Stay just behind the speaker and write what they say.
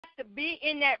to be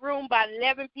in that room by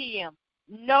 11 p.m.,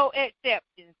 no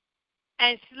exceptions,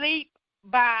 and sleep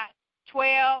by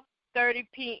 12:30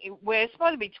 p.m. Well, it's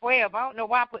supposed to be 12. I don't know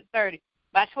why I put 30.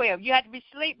 By 12. You have to be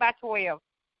asleep by 12.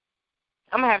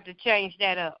 I'm going to have to change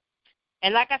that up.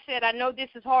 And like I said, I know this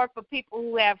is hard for people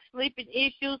who have sleeping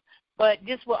issues, but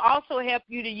this will also help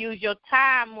you to use your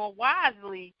time more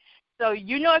wisely. So,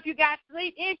 if you got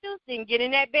sleep issues, then get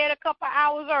in that bed a couple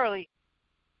hours early.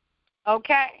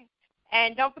 Okay?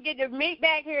 And don't forget to meet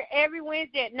back here every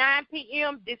Wednesday at 9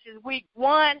 p.m. This is week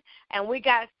 1, and we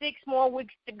got 6 more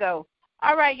weeks to go.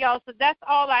 All right, y'all, so that's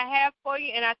all I have for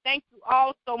you, and I thank you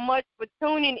all so much for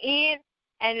tuning in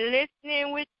and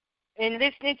listening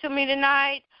to me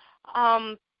tonight.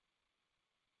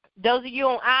 Those of you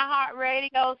on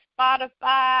iHeartRadio,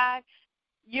 Spotify,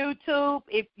 YouTube,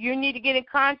 if you need to get in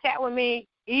contact with me,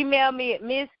 email me at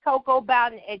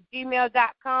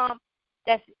MissCocoBowden@gmail.com.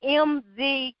 That's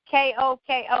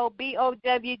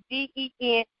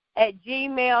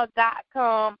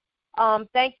MZKOKOBOWDEN@gmail.com.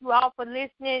 Thank you all for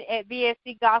listening at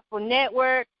BSC Gospel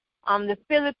Network, the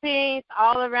Philippines,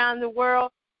 all around the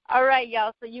world. All right,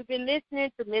 y'all, so you've been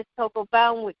listening to Miss Coco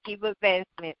Bowden with Kiva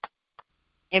Advancement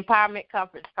Empowerment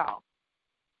Conference Call.